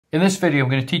In this video, I'm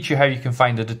going to teach you how you can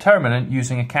find a determinant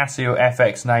using a Casio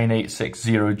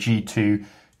FX-9860 G2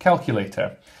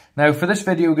 calculator. Now, for this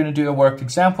video, we're going to do a worked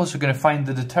example. So we're going to find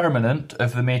the determinant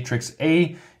of the matrix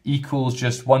A equals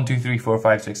just 1, 2, 3, 4,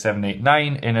 5, 6, 7, 8,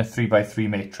 9 in a 3 by 3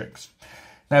 matrix.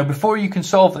 Now, before you can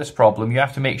solve this problem, you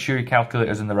have to make sure your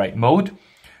calculator is in the right mode.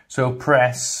 So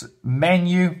press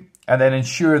Menu and then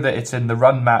ensure that it's in the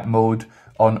Run Map mode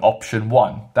on option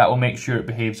 1. That will make sure it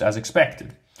behaves as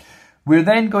expected. We're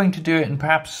then going to do it in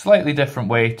perhaps a slightly different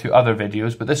way to other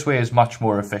videos, but this way is much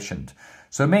more efficient.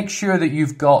 So make sure that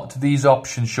you've got these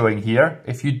options showing here.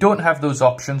 If you don't have those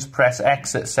options, press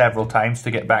Exit several times to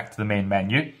get back to the main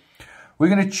menu. We're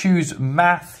going to choose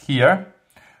Math here,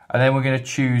 and then we're going to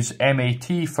choose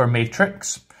MAT for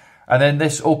Matrix, and then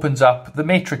this opens up the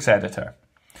matrix editor.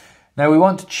 Now we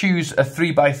want to choose a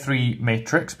 3 by 3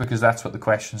 matrix because that's what the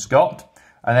question's got.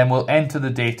 And then we'll enter the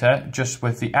data just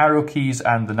with the arrow keys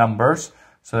and the numbers.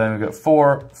 So then we've got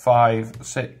 4, 5,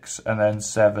 6, and then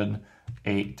 7,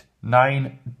 8,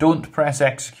 9. Don't press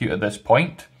execute at this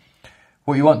point.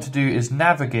 What you want to do is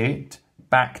navigate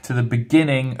back to the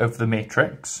beginning of the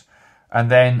matrix. And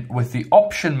then with the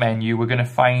option menu, we're going to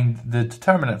find the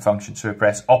determinant function. So we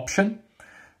press option.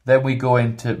 Then we go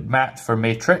into mat for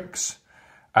matrix.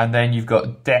 And then you've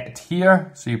got det here.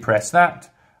 So you press that.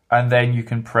 And then you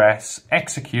can press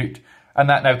execute, and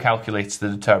that now calculates the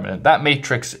determinant. That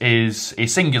matrix is a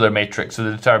singular matrix, so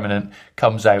the determinant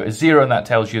comes out as 0, and that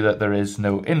tells you that there is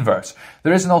no inverse.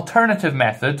 There is an alternative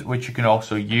method, which you can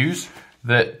also use,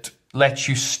 that lets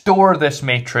you store this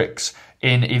matrix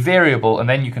in a variable, and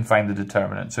then you can find the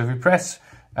determinant. So if we press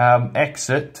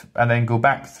exit, and then go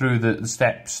back through the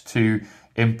steps to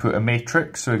input a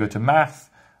matrix, so we go to math,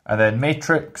 and then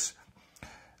matrix.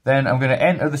 Then I'm going to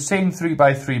enter the same 3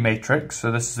 by 3 matrix,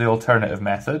 so this is the alternative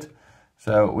method.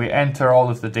 So we enter all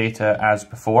of the data as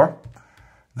before.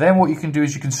 Then what you can do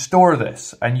is you can store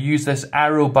this and use this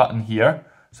arrow button here.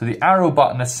 So the arrow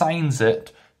button assigns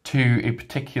it to a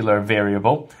particular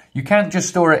variable. You can't just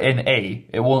store it in A,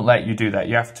 it won't let you do that.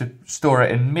 You have to store it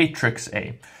in matrix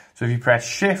A. So if you press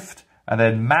Shift and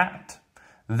then Mat,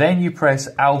 then you press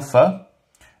Alpha,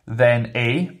 then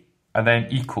A, and then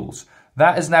equals.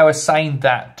 That is now assigned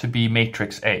that to be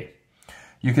matrix A.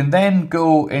 You can then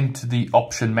go into the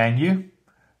option menu,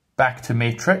 back to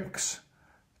matrix,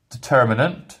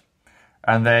 determinant,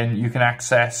 and then you can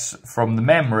access from the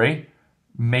memory,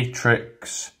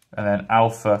 matrix, and then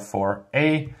alpha for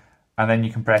A, and then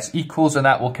you can press equals, and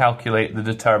that will calculate the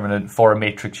determinant for a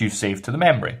matrix you've saved to the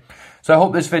memory. So I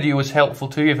hope this video was helpful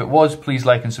to you. If it was, please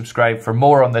like and subscribe for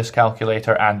more on this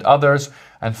calculator and others.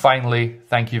 And finally,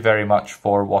 thank you very much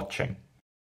for watching.